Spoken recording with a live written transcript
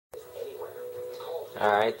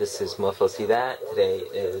Alright, this is MoFoCThat. Today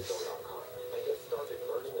is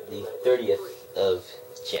the 30th of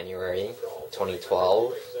January,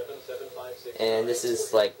 2012. And this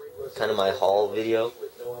is like kind of my haul video.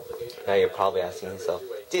 Now you're probably asking yourself,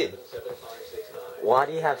 dude, why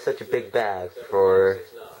do you have such a big bag for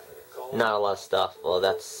not a lot of stuff? Well,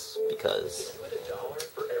 that's because...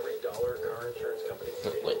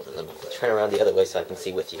 Wait, let me turn around the other way so I can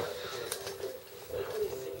see with you.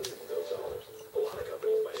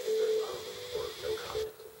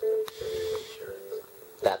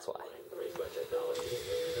 That's why.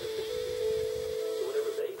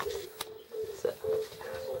 So,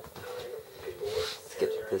 let's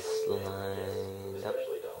get this lined up.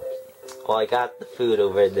 Well, I got the food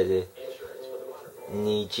over at the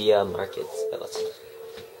Nijiya Market.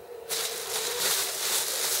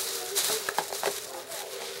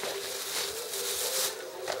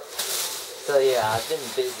 So yeah, I've been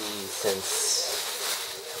busy since...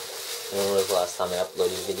 When was the last time I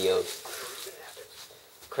uploaded a video?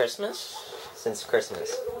 Christmas? Since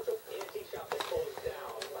Christmas.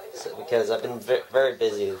 So, because I've been very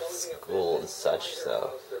busy with school and such,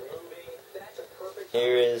 so...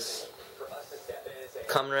 Here is...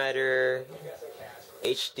 Kamen Rider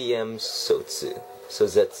HDM Sozetsu.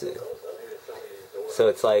 So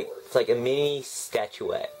it's like a mini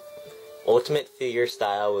statuette. Ultimate figure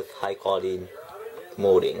style with high quality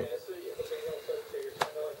molding.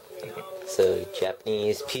 So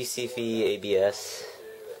Japanese PCV ABS.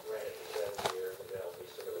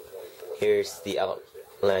 Here's the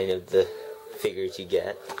outline of the figures you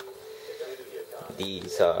get.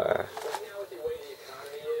 These are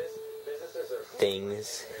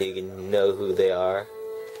things you can know who they are,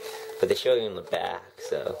 but they show you in the back.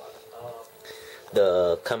 So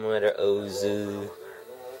the Kamen Rider Ozu,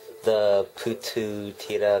 the Putu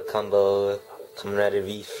Tira Combo, Kamen Rider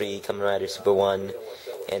V3, Kamen Rider Super 1,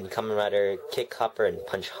 and Kamen Rider Kick Hopper and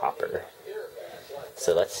Punch Hopper.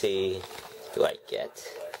 So let's see who I get.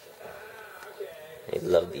 I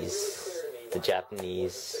love these, the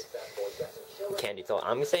Japanese candy toy.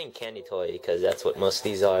 I'm saying candy toy because that's what most of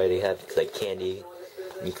these already have, like candy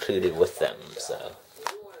included with them. So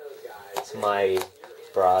it's my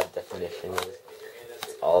broad definition of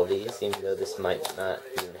all these, even though this might not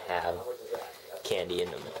even have candy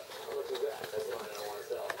in them.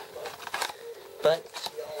 But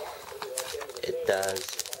it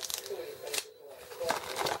does.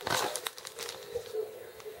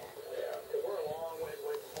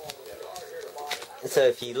 So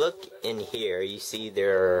if you look in here, you see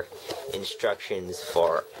there are instructions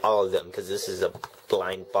for all of them, because this is a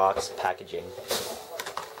blind box packaging.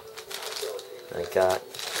 I got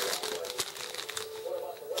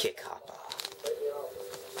Kick Hopper.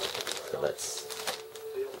 So let's...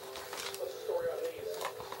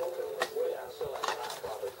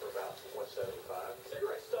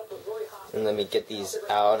 And let me get these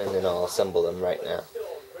out and then I'll assemble them right now.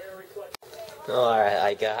 Alright,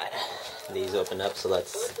 I got these opened up, so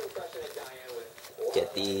let's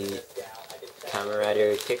get the Kamen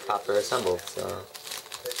Rider Kick Hopper assembled. So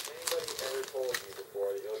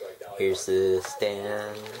here's the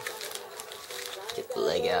stand. Get the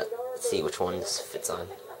leg out. Let's see which one this fits on.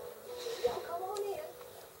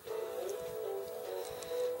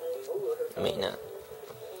 I mean, no.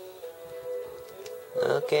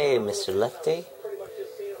 Okay, Mr. Lefty.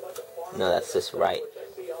 No, that's just right.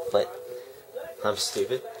 But I'm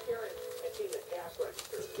stupid.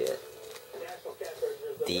 Get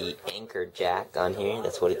the anchor jack on here.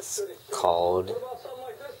 That's what it's called.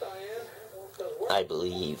 I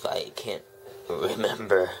believe. I can't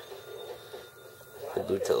remember.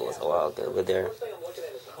 Kabuto was a while ago, but there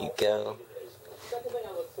you go.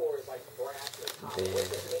 There.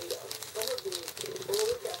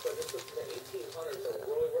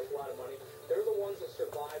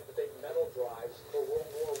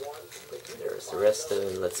 There's the rest of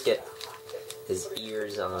him. Let's get his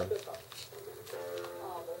ears on.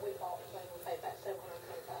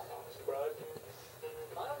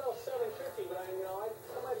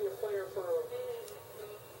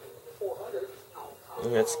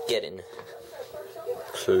 Let's get in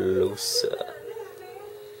closer.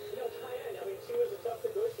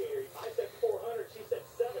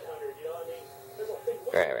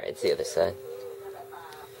 Right, it's the other side.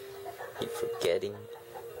 Keep forgetting.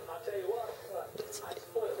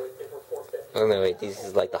 Oh no, wait, these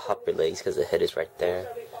is like the hopper legs because the head is right there.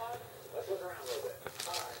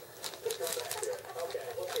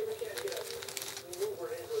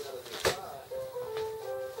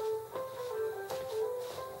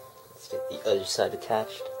 Let's get the other side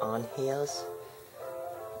attached on here.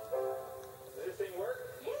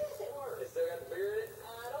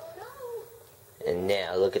 And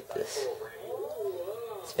now look at this.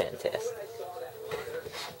 It's fantastic.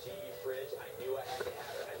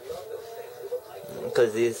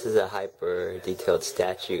 Because this is a hyper detailed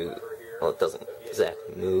statue, well, it doesn't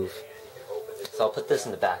exactly move. So I'll put this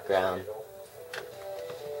in the background.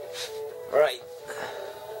 Right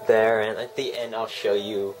there, and at the end I'll show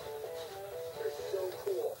you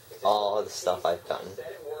all the stuff I've done.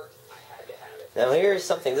 Now here's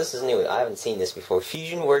something, this is new, I haven't seen this before.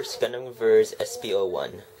 Fusion Works Gundam Verse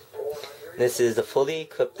SPO1. This is the fully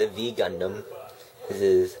equipped V Gundam. This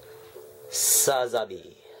is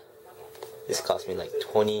Sazabi. This cost me like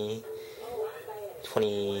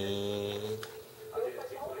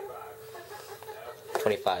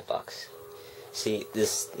 25 bucks. See,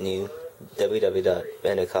 this new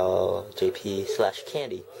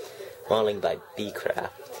www.benacall.jp/candy. Modeling by Bcraft.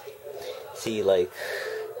 See, like,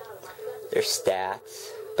 their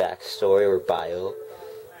stats, backstory, or bio.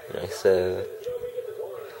 You know, so,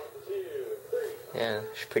 yeah,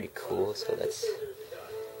 it's pretty cool. So let's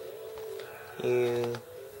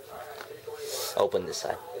open this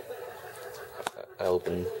side. I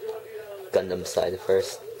open Gundam side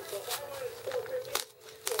first.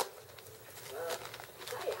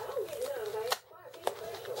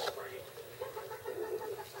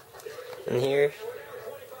 And here,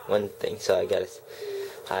 one thing, so I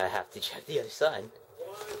have to check the other side.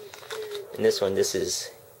 And this one, this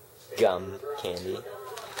is gum candy.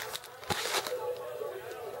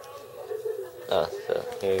 Oh, so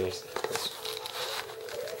here's this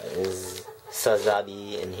is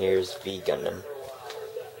Sazabi, and here's V Gundam.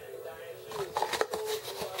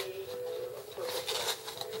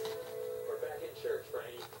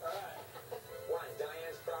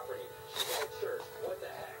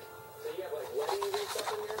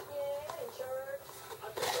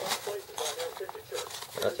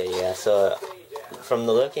 Okay, yeah, so from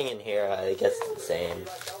the looking in here, I guess it's the same.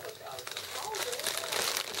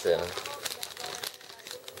 So,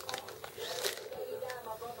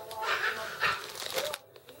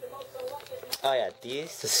 oh yeah,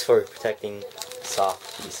 these is for protecting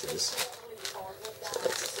soft pieces.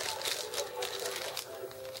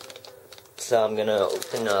 So I'm gonna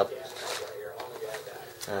open up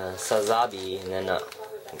Sazabi, and then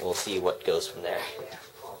we'll see what goes from there.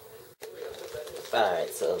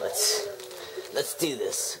 Alright, so let's do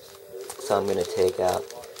this. So I'm gonna take out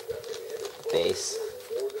the base.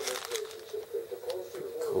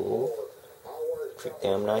 Cool. Pretty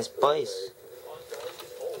damn nice base.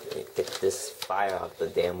 Get this fire out the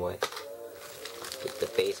damn way. Get the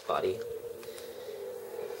base body.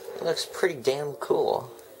 It looks pretty damn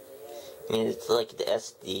cool. I mean, it's like the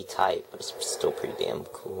SD type, but it's still pretty damn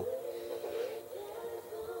cool.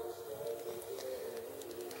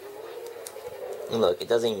 And look, it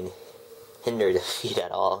doesn't even hinder the feet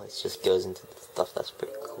at all. It just goes into the stuff. That's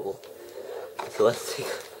pretty cool. So let's take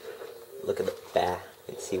a look at the back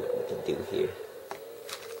and see what we can do here.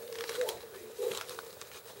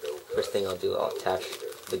 First thing I'll do, I'll attach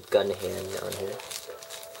the gun hand on here.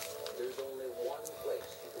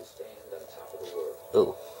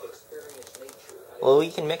 Ooh. Well,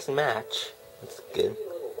 we can mix and match. That's good.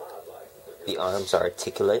 The arms are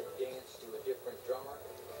articulate.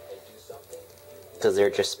 Because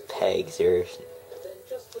they're just pegs. There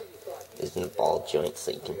isn't ball joints,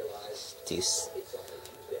 so you can just do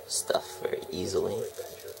stuff very easily.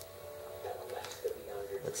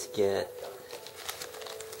 Let's get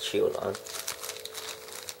shield on.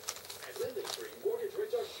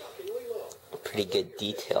 Pretty good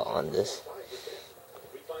detail on this.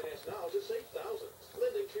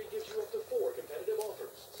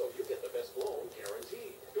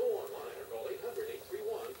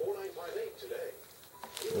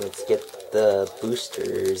 Let's get the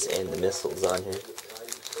boosters and the missiles on here.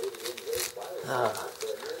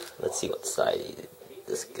 Let's see what side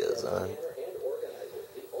this goes on.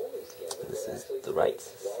 This is the right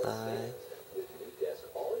side.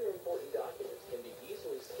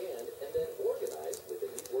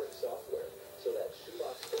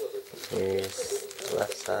 Here's the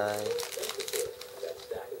left side.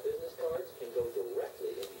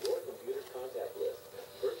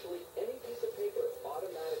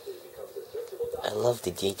 I love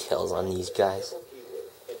the details on these guys.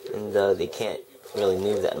 And though they can't really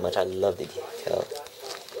move that much, I love the detail.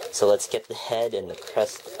 So let's get the head and the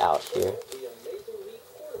crest out here.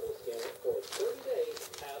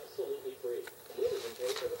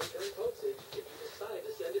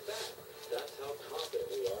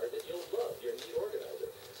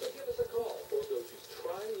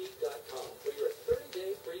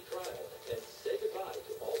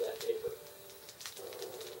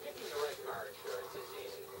 Picking the right car insurance is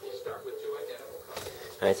easy. You start with 2 identical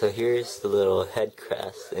Alright, so here's the little head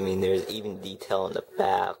crest. I mean, there's even detail on the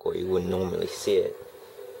back where you wouldn't normally see it.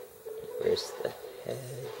 Where's the head?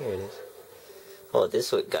 Here it is. Oh,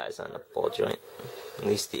 this one guy's on the ball joint. At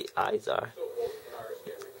least the eyes are.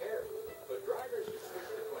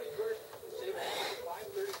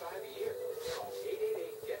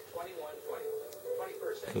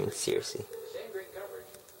 I mean, seriously.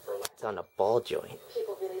 It's on a ball joint.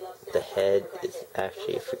 The head is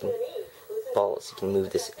actually a freaking ball, so you can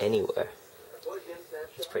move this anywhere.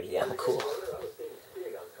 It's pretty damn cool.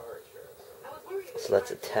 So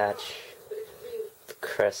let's attach the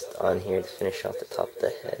crest on here to finish off the top of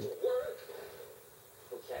the head.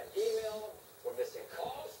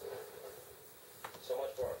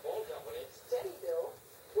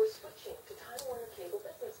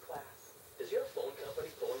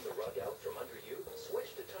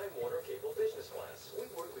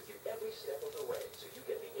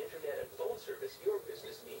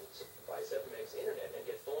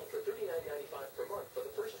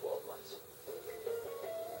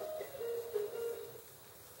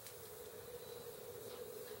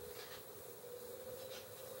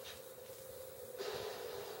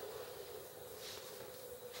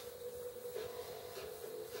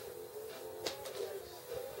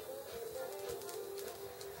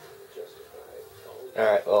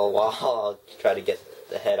 Alright, well, while I'll try to get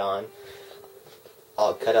the head on,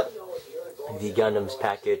 I'll cut up the Gundam's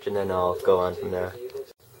package and then I'll go on from there.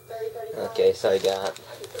 Okay, so I got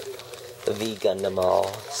the V Gundam all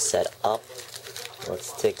set up.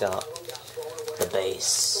 Let's take out the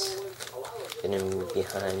base. Gonna move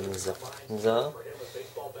behind the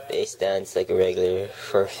base stands like a regular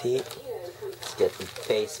 4 feet. Let's get the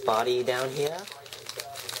base body down here.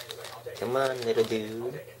 Come on, little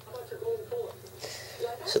dude.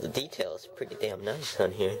 So the detail is pretty damn nice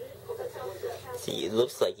on here. See, it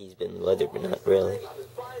looks like he's been leathered, but not really.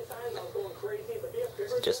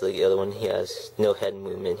 Just like the other one, he has no head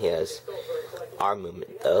movement, he has arm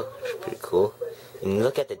movement though, which is pretty cool. And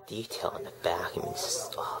look at the detail on the back, I mean, it's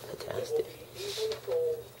just, oh, fantastic.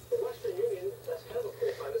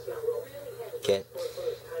 Get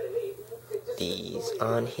these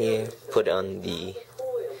on here, put on the...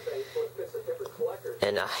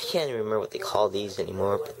 And I can't remember what they call these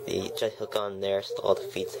anymore, but they just hook on there so all the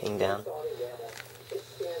feet hang down.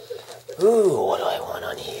 Ooh, what do I want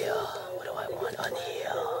on here? What do I want on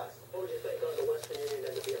here?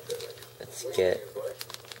 Let's get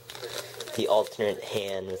the alternate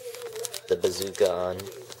hand with the bazooka on.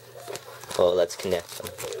 Well, let's connect them.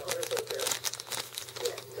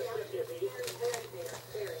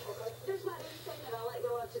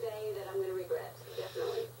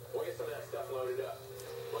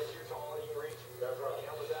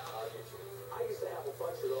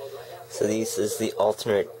 So this is the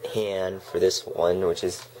alternate hand for this one, which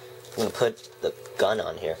is, I'm going to put the gun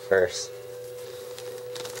on here first.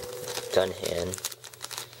 Gun hand.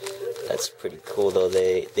 That's pretty cool though,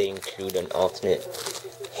 they include an alternate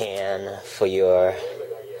hand for your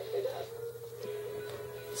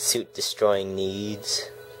suit destroying needs.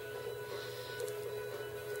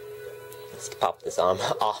 Let's pop this arm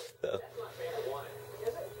off though.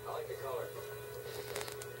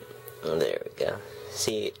 Oh, there we go.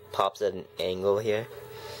 See, it pops at an angle here.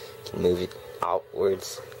 You can move it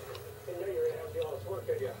outwards.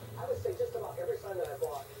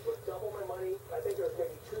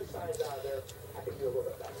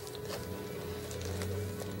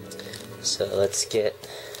 So let's get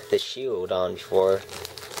the shield on before,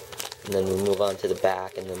 and then we'll move on to the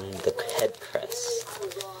back and then the head crest.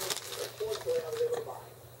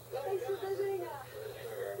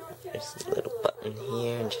 There's a little button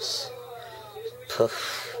here and just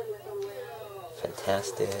poof.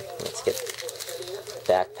 Fantastic. Let's get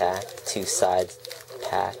the backpack, 2 sides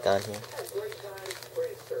pack on here.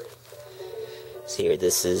 So here,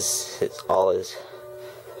 this is all his.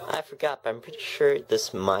 I forgot, but I'm pretty sure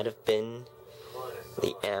this might have been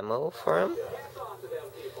the ammo for him.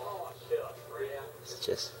 It's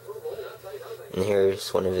just. And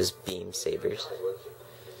here's one of his beam sabers.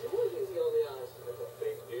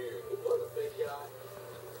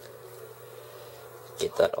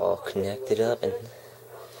 Get that all connected up and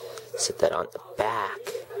set that on the back.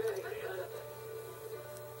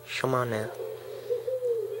 Come on now.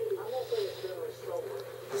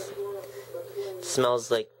 It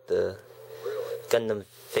smells like the Gundam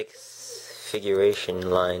figuration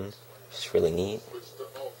line. It's really neat.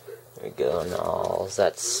 There we go. And all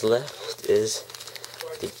that's left is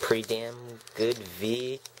the pretty damn good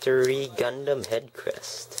Victory Gundam head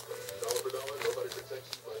crest.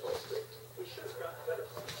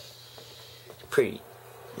 Pretty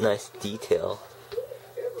nice detail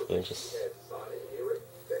You're just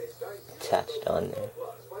attached on there.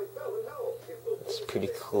 It's pretty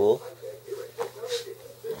cool.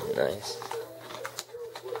 Nice.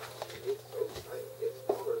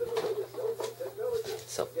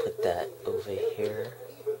 So put that over here.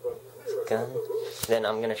 It's gone. Then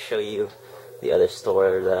I'm gonna show you the other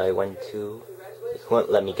store that I went to. It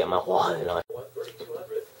won't let me get my wallet on.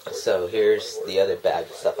 So here's the other bag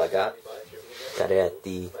of stuff I got. Got it at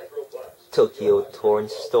the Tokyo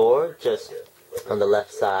Torrance store, just on the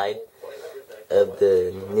left side of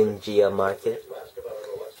the Nijiya Market.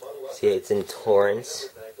 See, it's in Torrance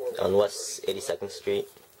on West 82nd Street.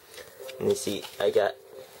 And you see, I got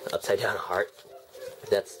upside down heart.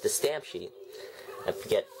 That's the stamp sheet. If I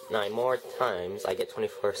get 9 more times, I get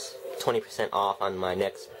 20% off on my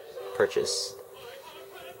next purchase.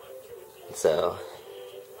 So,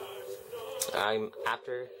 I'm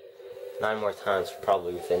after 9 more times,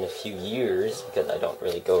 probably within a few years, because I don't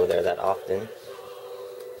really go there that often.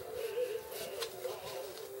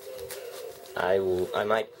 I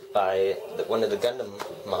might buy one of the Gundam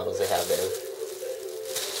models they have there.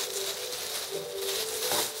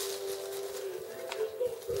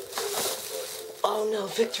 Oh no,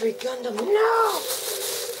 Victory Gundam, no!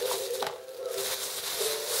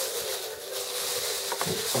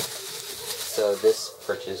 So this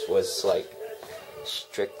purchase was like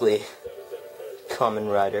strictly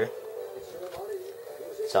Kamen Rider.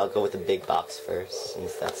 So I'll go with the big box first,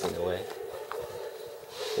 since that's in the way.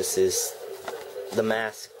 This is the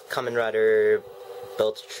mask Kamen Rider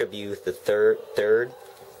Belt Tribute, the third.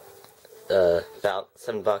 About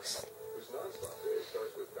 $7.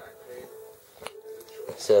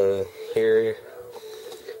 So here,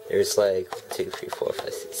 there's like 2, 3, 4,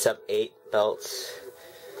 5, 6, 7, 8 belts.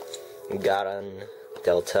 Garan,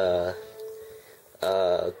 Delta,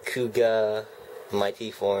 Kuga,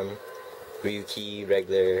 Mighty Form, Ryuki,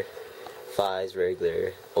 regular, Fies,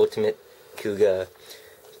 regular, Ultimate Kuga,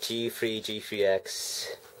 G-Free, G-Free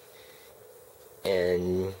X,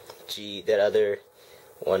 and that other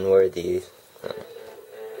one worthy.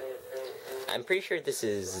 I'm pretty sure this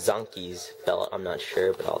is Zonki's belt, I'm not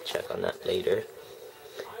sure, but I'll check on that later.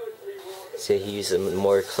 So he used a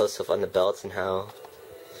more close-up on the belts and how.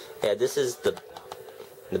 Yeah, this is the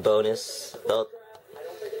bonus belt.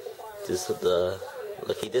 This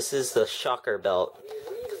is the shocker belt,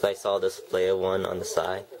 because I saw this display one on the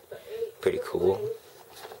side. Pretty cool.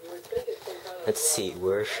 Let's see,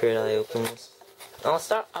 where should I open this? I'll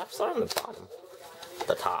start on the bottom.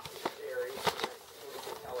 The top.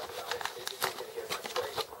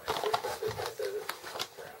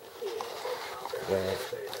 Right.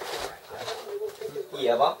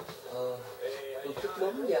 Yeah, Bob? Chút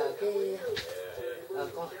 4 giờ cái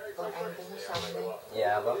con ăn cho nó xong đi.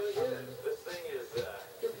 Dạ vâng.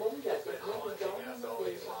 Chút 4 giờ thì nó đi trốn nó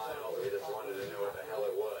đi.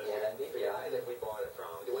 Dạ đang biết dạ.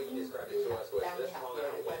 Đang đi học về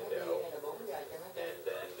để cho nó đi hay là 4 giờ cho nó đi.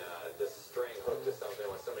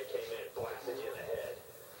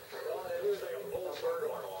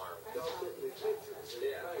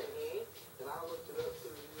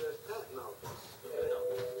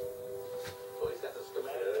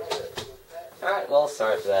 Alright, well,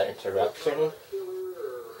 sorry for that interruption.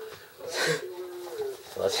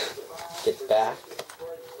 Let's get back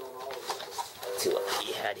to what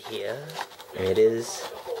we had here. And it is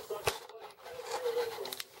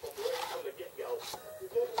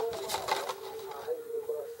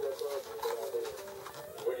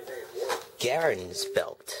Garen's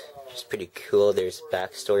belt. It's pretty cool. There's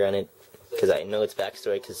backstory on it, because I know it's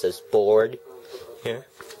backstory because it says board here.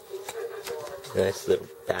 Nice little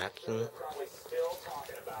backing.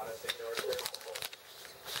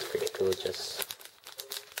 Pretty cool, just.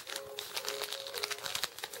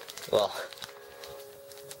 Well,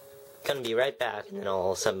 gonna be right back, and then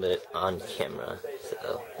I'll submit it on camera.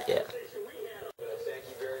 So, yeah.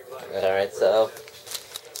 Alright, so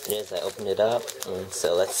it is. I opened it up, and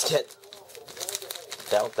so let's get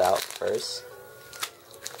the belt out first.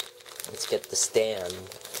 Let's get the stand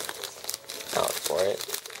out for it.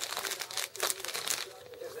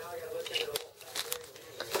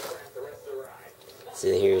 So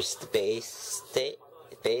here's the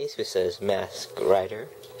base, which says Mask Rider.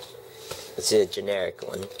 It's a generic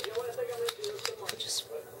one. Just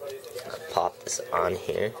pop this on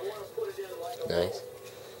here. Nice.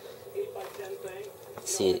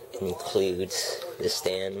 See, it includes the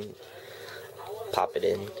stand. Pop it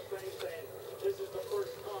in.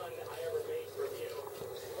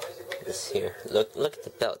 This here. Look at the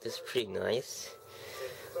belt. This is pretty nice.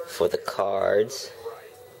 For the cards.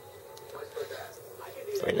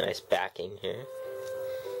 Very nice backing here.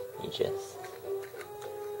 You just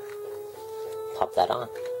pop that on.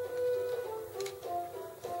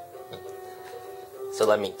 So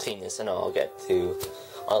let me clean this and I'll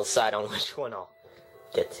decide on which one I'll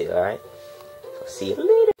get to, alright? I'll see you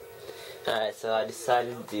later. Alright, so I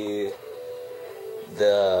decided to do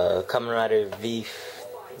the Kamen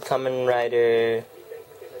Rider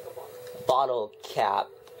bottle cap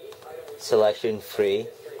selection free.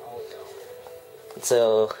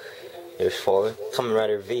 So there's 4: Kamen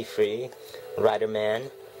Rider V free, Rider Man,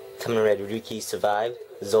 Kamen Rider Ruki Survive,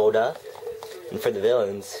 Zolda, and for the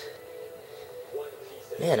villains,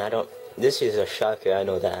 man, this is a shocker, I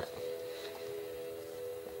know that.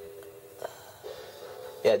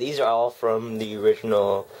 Yeah, these are all from the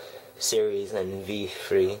original series and V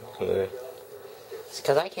free.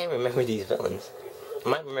 Because I can't remember these villains. I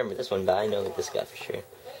might remember this one, but I know this guy for sure.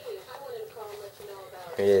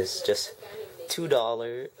 It is just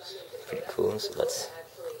 $2. Pretty cool, so let's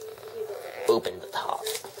open the top.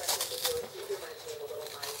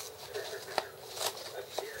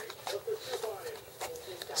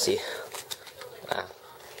 See? Wow.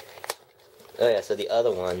 Oh yeah, so the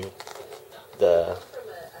other one, the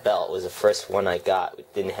belt, was the first one I got.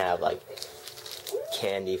 It didn't have like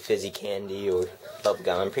candy, fizzy candy, or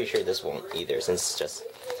bubblegum. I'm pretty sure this won't either, since it's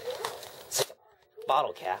like a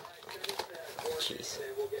bottle cap. Jeez.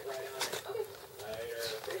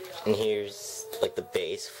 And here's like the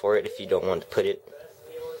base for it if you don't want to put it.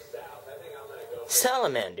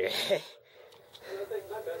 Salamander.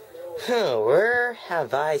 Where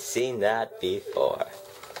have I seen that before?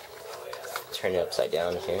 Turn it upside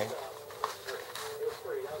down here.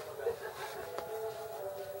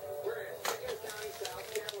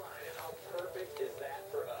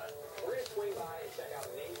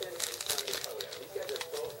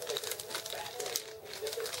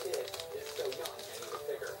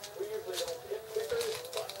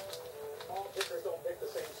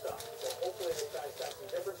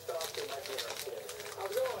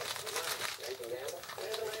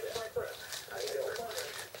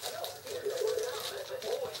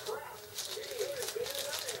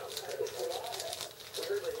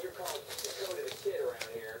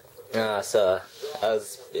 So I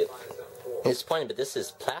was a bit disappointed, but this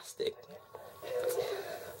is plastic.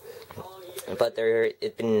 But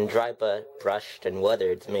it's been dry but brushed and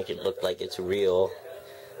weathered to make it look like it's real.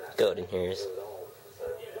 Goat in here. It's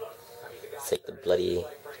like the bloody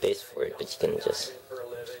base for it, but you can just.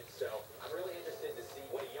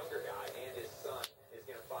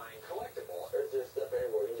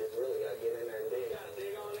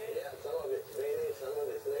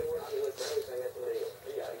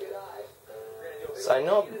 So I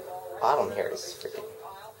know bottom here is freaking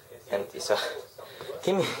empty, so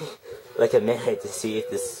give me like a minute to see if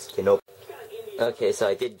this can open. Okay, so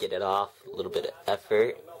I did get it off, a little bit of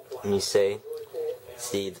effort, and you see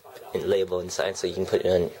the label inside, so you can put it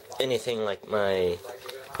on anything like my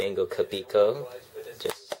Mango Capicco,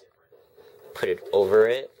 just put it over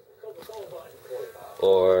it,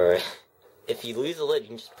 or if you lose the lid, you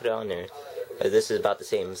can just put it on there. This is about the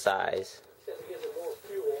same size,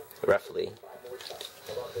 roughly.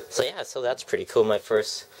 So yeah, so that's pretty cool. My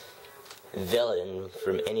first villain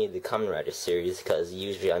from any of the Kamen Rider series, because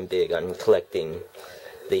usually I'm big on collecting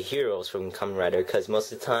the heroes from Kamen Rider, because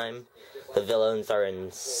most of the time the villains are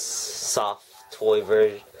in soft toy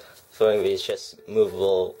version, so it's just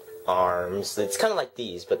movable arms. It's kind of like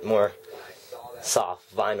these, but more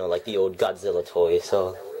soft vinyl, like the old Godzilla toy.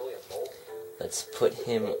 So let's put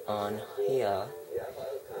him on here,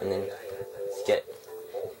 and then let's get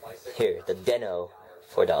here the Deno.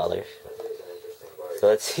 $4. So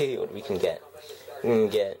let's see what we can get. We can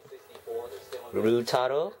get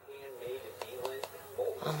Rutaro.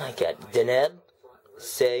 Oh my god. Deneb,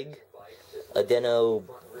 Seg, Adeno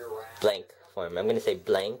blank form. I'm gonna say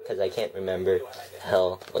blank because I can't remember the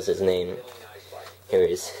hell was his name. Here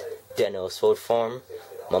is Deno sword form,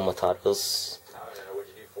 Momotaros,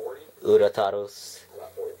 Urataros,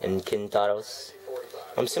 and Kintaros.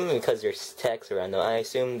 I'm assuming because there's text around them, I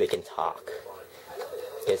assume they can talk.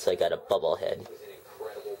 Okay, so I got a bobble-head.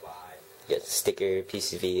 Got sticker,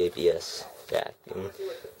 PCV, ABS, vacuum.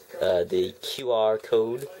 The QR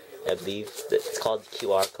code, I believe it's called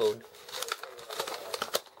QR code.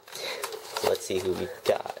 So let's see who we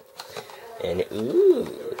got. And ooh,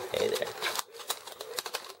 hey there.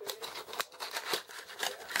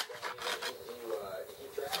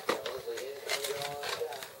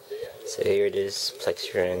 So here it is,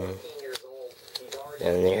 Plextron.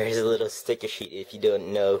 And there's a little sticker sheet if you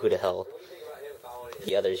don't know who the hell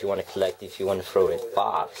the others you want to collect if you want to throw it in a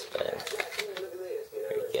box. But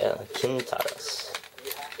here we go, Kintaros.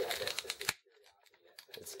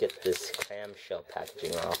 Let's get this clamshell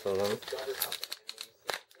packaging off of them.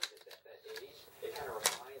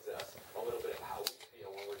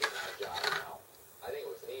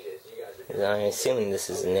 I'm assuming this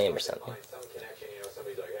is a name or something.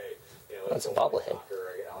 Oh, it's a bobblehead.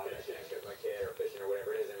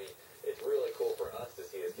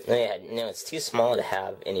 Oh yeah, no, it's too small to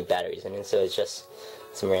have any batteries in it, so it's just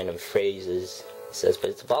some random phrases it says, but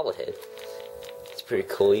it's a bobblehead. It's pretty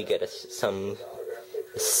cool. You get some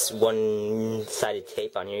one-sided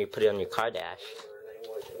tape on here, you put it on your car dash.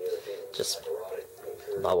 Just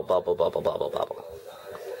bobble, bobble, bobble, bobble, bobble.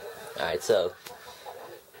 Alright, so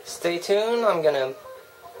stay tuned. I'm gonna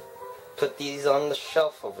put these on the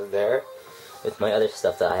shelf over there with my other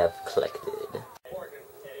stuff that I have collected.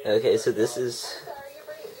 Okay, so this is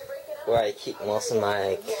where I keep most of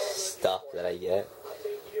my stuff that I get.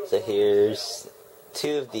 So here's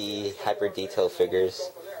two of the hyper detail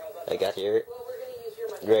figures I got here.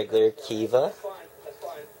 Regular Kiva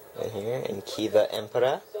right here, and Kiva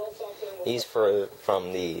Emperor. These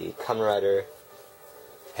from the Kamen Rider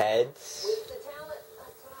heads.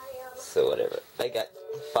 So whatever. I got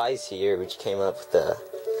Fies here, which came up with the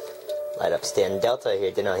light up stand. Delta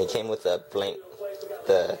here did not. He came with the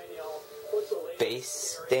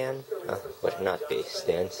base stand. What? Not base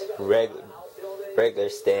stands. Regular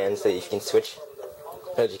stands, so you can switch.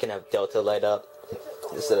 So you can have Delta light up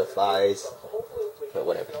instead of Fies. But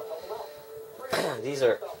whatever. These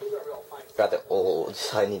are rather old,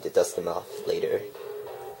 so I need to dust them off later.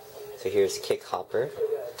 So here's Kick Hopper.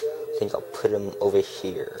 I think I'll put him over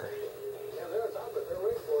here.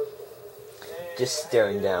 Just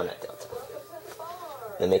staring down at Delta.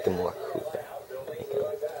 And make him more cooler.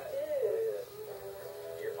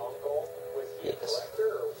 Yes.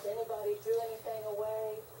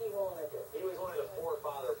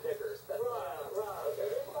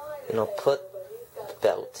 And I'll put the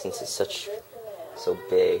belt, since it's so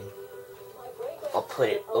big. I'll put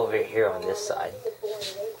it over here on this side.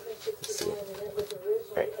 Let's see.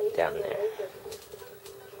 Right down there.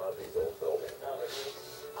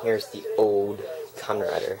 Here's the old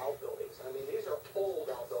Kamen Rider.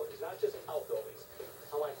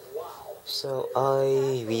 So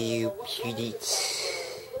I will put it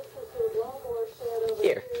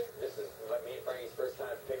here.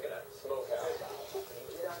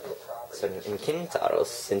 So in Kintaro's,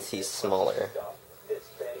 since he's smaller,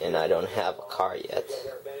 and I don't have a car yet,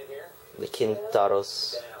 the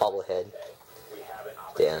Kintaro's bobblehead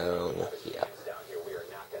down here.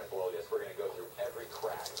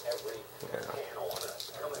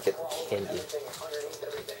 Get the candy.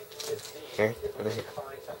 Here.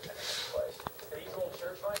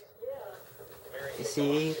 You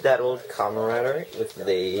see that old Kamen Rider with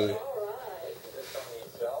the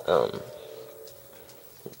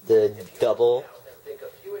double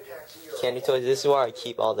candy toys? This is where I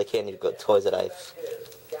keep all the candy toys that I've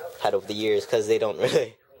had over the years, because they don't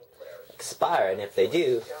really expire, and if they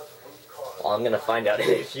do, well, I'm gonna find out in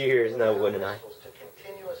a few years now, wouldn't I?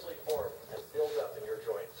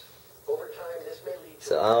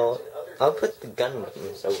 So I'll put the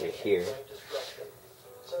Gundams over here.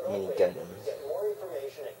 Mini Gundams.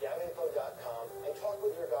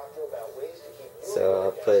 So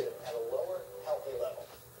I'll put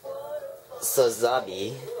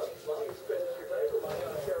Sazabi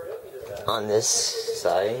on this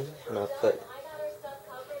side, and I'll put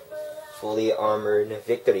fully armored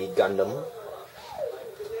Victory Gundam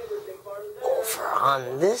over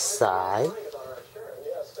on this side,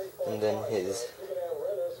 and then his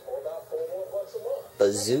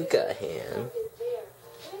bazooka hand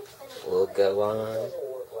will go on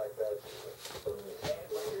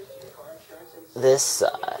this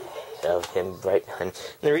side of him right behind.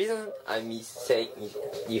 And the reason I'm saying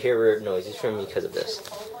you hear weird noises from me because of this.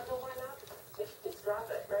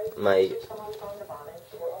 My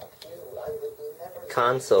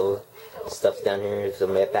console stuff down here, so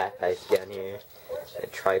my backpack's down here, a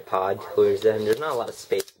tripod holders down. There's not a lot of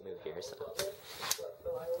space to move here, so.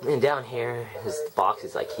 And down here is the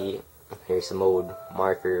boxes I keep. Here's some old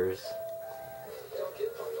markers.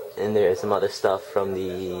 And there's some other stuff from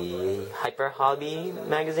the Hyper Hobby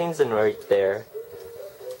magazines, and right there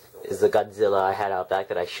is the Godzilla I had out back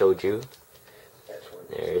that I showed you.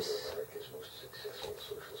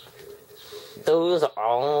 Those are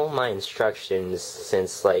all my instructions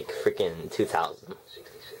since like freaking 2000.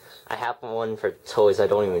 I have one for toys I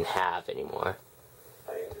don't even have anymore.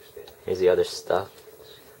 Here's the other stuff.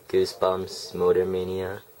 Goosebumps, Motor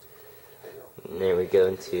Mania. And there we go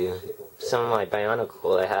into some of my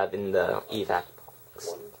Bionicle I have in the evac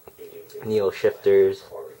box. Neo shifters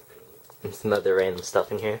and some other random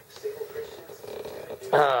stuff in here.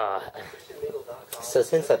 So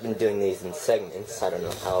since I've been doing these in segments, I don't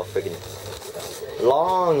know how friggin'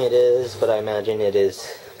 long it is, but I imagine it is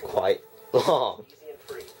quite long.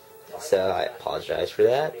 So I apologize for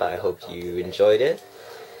that, but I hope you enjoyed it.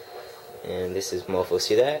 And this is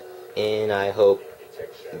MoFoCThat, and I hope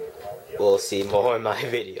we'll see more of my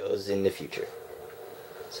videos in the future.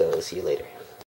 So see you later.